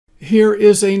Here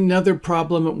is another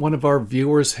problem that one of our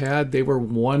viewers had. They were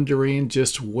wondering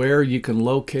just where you can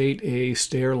locate a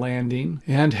stair landing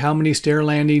and how many stair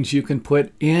landings you can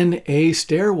put in a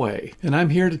stairway. And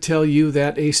I'm here to tell you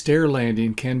that a stair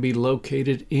landing can be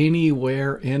located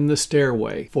anywhere in the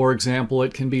stairway. For example,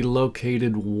 it can be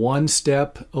located one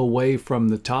step away from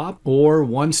the top or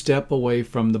one step away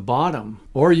from the bottom.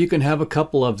 Or you can have a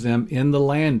couple of them in the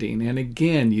landing. And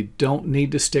again, you don't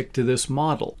need to stick to this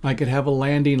model. I could have a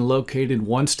landing located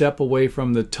one step away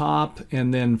from the top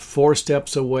and then 4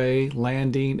 steps away,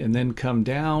 landing, and then come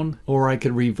down. Or I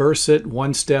could reverse it,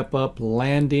 1 step up,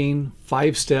 landing,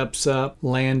 5 steps up,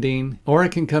 landing. Or I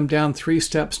can come down 3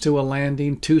 steps to a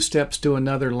landing, 2 steps to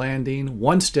another landing,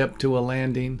 1 step to a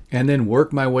landing, and then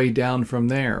work my way down from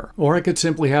there. Or I could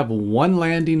simply have 1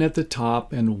 landing at the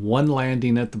top and 1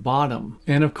 landing at the bottom.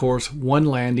 And of course, 1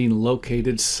 landing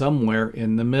located somewhere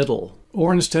in the middle.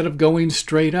 Or instead of going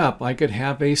straight up, I could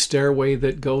have a stairway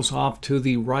that goes off to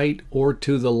the right or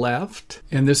to the left.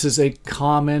 And this is a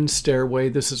common stairway.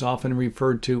 This is often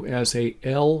referred to as a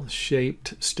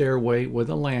L-shaped stairway with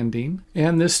a landing.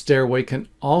 And this stairway can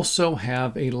also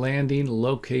have a landing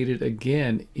located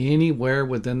again anywhere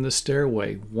within the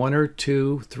stairway. 1 or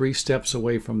 2, 3 steps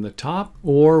away from the top,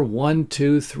 or 1,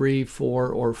 2, 3, 4,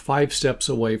 or 5 steps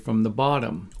away from the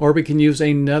bottom. Or we can use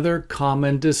another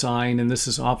common design, and this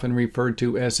is often referred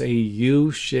to as a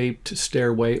U-shaped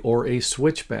stairway or a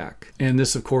switchback. And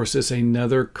this, of course, is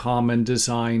another common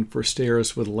design for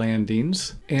stairs with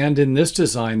landings. And in this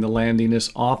design, the landing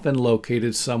is often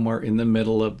located somewhere in the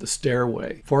middle of the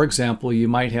stairway. For example, you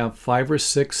might have 5 or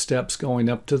 6 steps going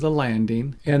up to the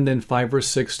landing, and then 5 or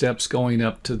 6 steps going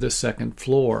up to the second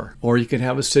floor. Or you can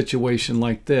have a situation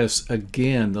like this.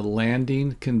 Again, the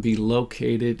landing can be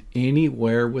located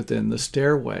anywhere within the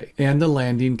stairway. And the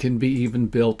landing can be even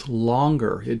built longer.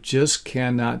 It just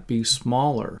cannot be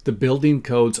smaller. The building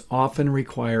codes often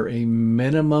require a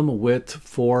minimum width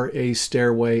for a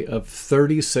stairway of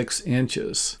 36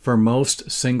 inches for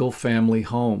most single-family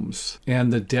homes.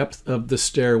 And the depth of the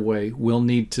stairway will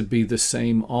need to be the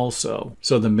same also.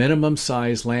 So the minimum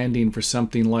size landing for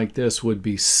something like this would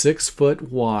be 6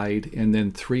 foot wide and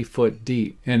then 3 foot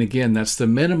deep. And again, that's the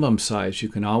minimum size. You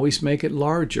can always make it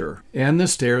larger. And the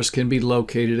stairs can be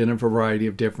located in a variety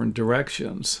of different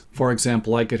directions. For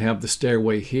example, I could have the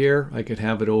stairway here, I could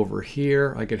have it over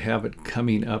here, I could have it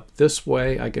coming up this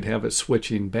way, I could have it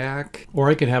switching back, or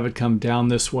I could have it come down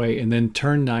this way and then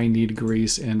turn 90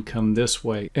 degrees and come this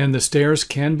way. And the stairs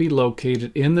can be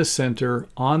located in the center,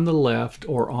 on the left,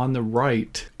 or on the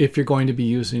right if you're going to be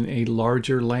using a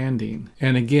larger landing.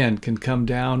 And again, can come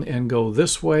down and go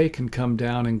this way, can come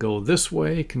down and go this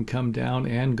way, can come down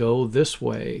and go this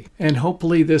way. And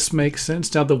hopefully this makes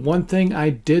sense. Now, the one thing I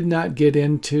did not get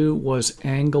into was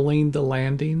angling the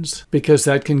landings, because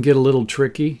that can get a little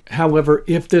tricky. However,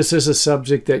 if this is a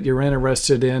subject that you're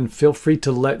interested in, feel free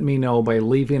to let me know by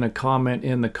leaving a comment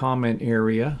in the comment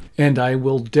area, and I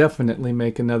will definitely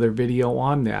make another video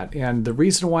on that. And the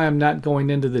reason why I'm not going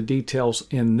into the details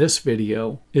in this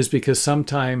video is because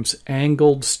sometimes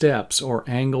angled steps or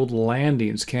angled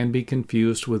landings can be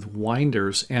confused with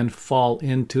winders and fall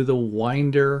into the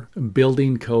winder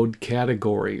building code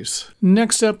categories.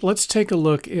 Next up, let's take a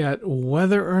look at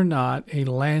whether or not a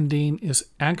landing is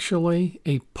actually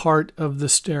a part of the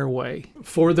stairway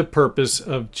for the purpose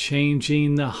of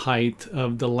changing the height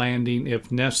of the landing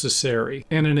if necessary.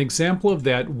 And an example of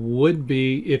that would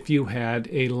be if you had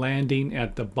a landing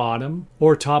at the bottom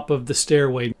or top of the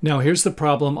stairway. Now, here's the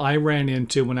problem I ran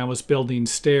into when I was building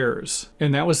stairs,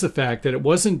 and that was the fact that it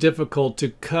wasn't difficult to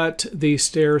cut the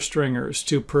stair stringers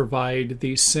to provide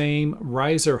the same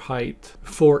riser height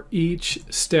for each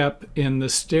step in the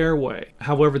stairway.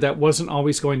 However, that wasn't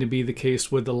always going to be the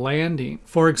case with the landing.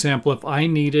 For example, if I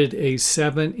needed a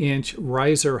 7-inch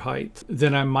riser height,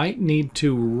 then I might need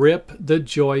to rip the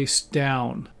joist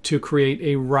down to create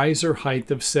a riser height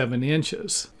of 7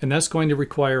 inches. And that's going to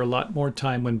require a lot more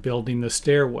time when building the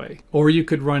stairway. Or you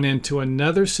could run into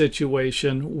another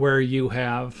situation where you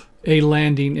have a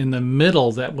landing in the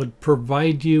middle that would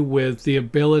provide you with the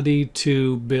ability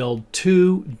to build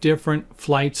 2 different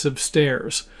flights of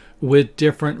stairs with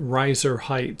different riser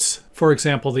heights. For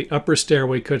example, the upper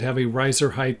stairway could have a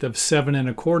riser height of 7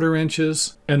 1/4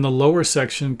 inches, and the lower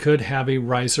section could have a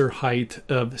riser height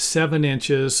of 7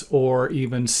 inches or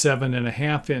even 7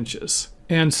 1/2 inches.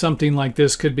 And something like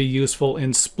this could be useful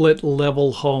in split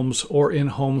level homes or in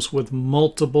homes with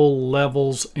multiple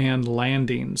levels and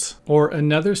landings. Or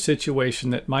another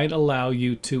situation that might allow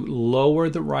you to lower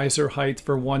the riser height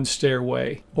for one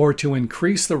stairway or to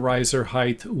increase the riser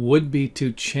height would be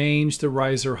to change the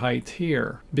riser height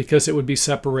here, because it would be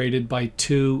separated by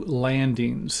two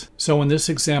landings. So in this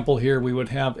example here, we would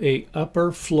have a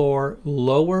upper floor,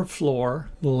 lower floor,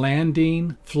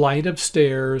 landing, flight of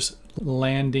stairs,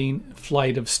 landing,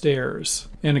 flight of stairs.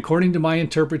 And according to my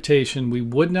interpretation, we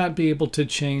would not be able to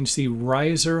change the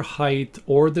riser height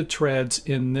or the treads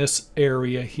in this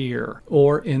area here,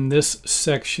 or in this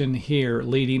section here,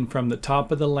 leading from the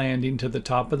top of the landing to the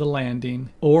top of the landing,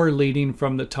 or leading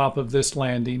from the top of this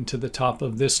landing to the top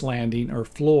of this landing or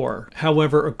floor.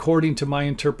 However, according to my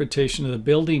interpretation of the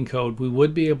building code, we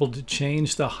would be able to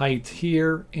change the height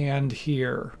here and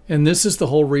here. And this is the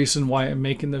whole reason why I'm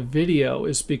making the video,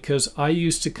 is because I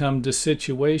used to come to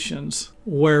situations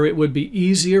where it would be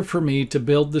easier for me to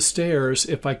build the stairs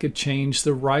if I could change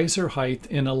the riser height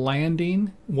in a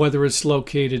landing, whether it's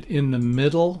located in the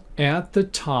middle, at the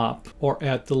top, or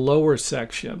at the lower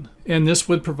section. And this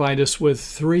would provide us with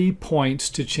 3 points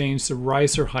to change the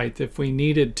riser height if we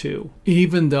needed to.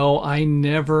 Even though I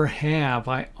never have,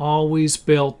 I always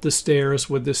built the stairs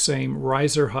with the same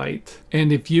riser height.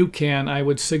 And if you can, I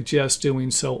would suggest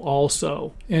doing so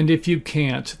also. And if you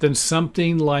can't, then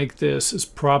something like this is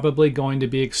probably going to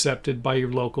be accepted by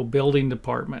your local building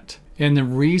department. And the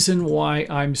reason why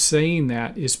I'm saying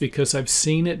that is because I've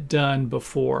seen it done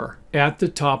before at the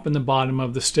top and the bottom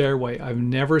of the stairway. I've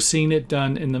never seen it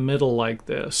done in the middle like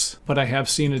this, but I have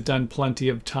seen it done plenty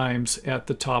of times at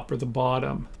the top or the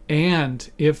bottom.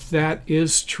 And if that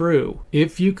is true,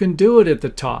 if you can do it at the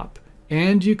top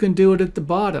and you can do it at the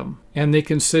bottom, and they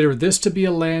consider this to be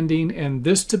a landing and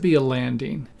this to be a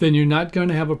landing, then you're not going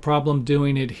to have a problem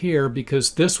doing it here,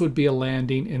 because this would be a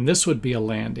landing and this would be a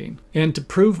landing. And to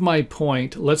prove my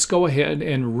point, let's go ahead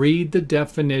and read the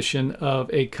definition of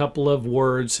a couple of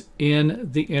words in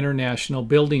the International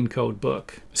Building Code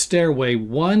book. Stairway,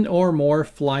 one or more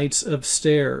flights of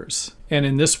stairs. And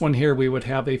in this one here, we would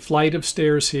have a flight of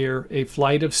stairs here, a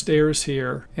flight of stairs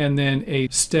here, and then a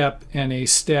step and a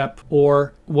step,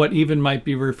 or what even might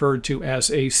be referred to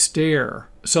as a stair.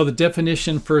 So the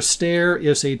definition for stair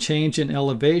is a change in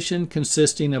elevation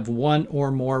consisting of one or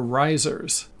more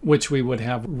risers, which we would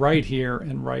have right here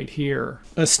and right here.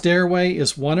 A stairway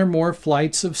is one or more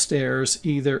flights of stairs,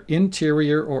 either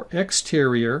interior or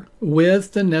exterior,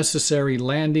 with the necessary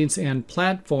landings and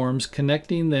platforms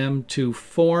connecting them to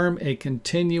form a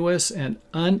continuous and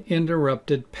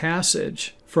uninterrupted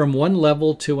passage from one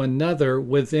level to another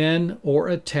within or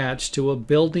attached to a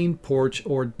building, porch,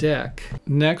 or deck.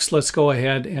 Next, let's go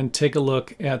ahead and take a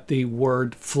look at the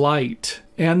word flight.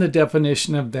 And the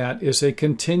definition of that is a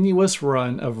continuous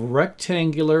run of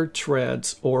rectangular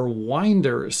treads or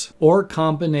winders, or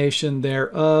combination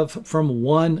thereof, from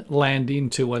one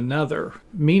landing to another,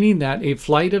 meaning that a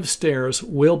flight of stairs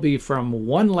will be from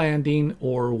one landing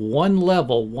or one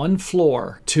level, one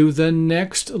floor, to the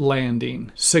next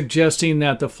landing, suggesting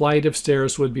that the flight of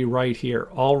stairs would be right here.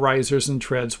 All risers and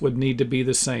treads would need to be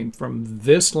the same from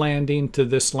this landing to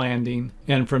this landing,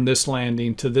 and from this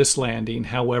landing to this landing.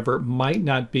 However, it might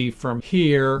not be from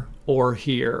here or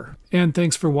here. And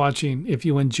thanks for watching. If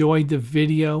you enjoyed the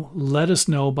video, let us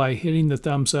know by hitting the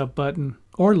thumbs up button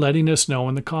or letting us know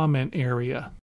in the comment area.